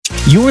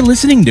You're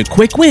listening to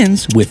Quick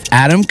Wins with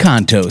Adam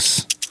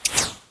Contos.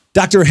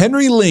 Dr.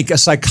 Henry Link, a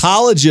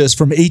psychologist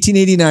from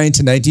 1889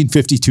 to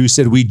 1952,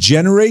 said, "We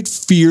generate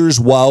fears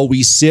while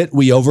we sit.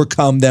 We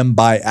overcome them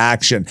by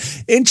action."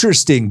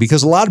 Interesting,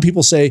 because a lot of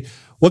people say,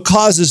 what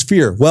causes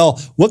fear?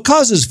 Well, what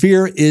causes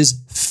fear is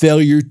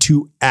failure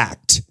to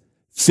act.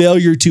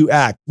 Failure to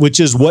act, which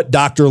is what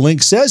Dr.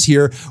 Link says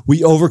here.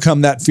 We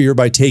overcome that fear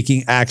by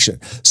taking action.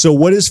 So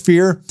what is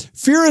fear?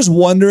 Fear is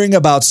wondering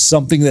about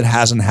something that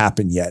hasn't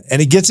happened yet. And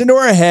it gets into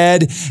our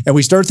head and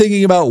we start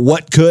thinking about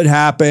what could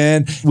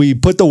happen. We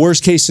put the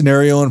worst case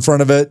scenario in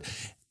front of it.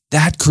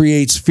 That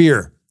creates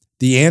fear.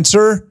 The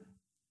answer,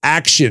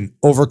 action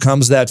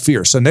overcomes that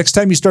fear. So next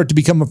time you start to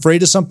become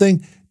afraid of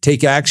something,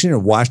 take action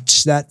and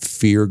watch that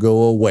fear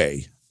go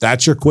away.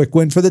 That's your quick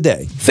win for the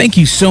day. Thank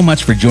you so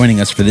much for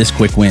joining us for this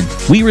quick win.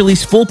 We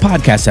release full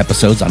podcast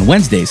episodes on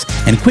Wednesdays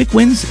and quick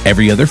wins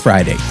every other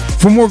Friday.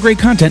 For more great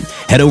content,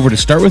 head over to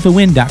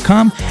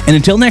startwithawin.com. And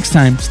until next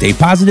time, stay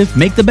positive,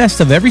 make the best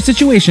of every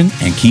situation,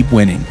 and keep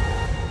winning.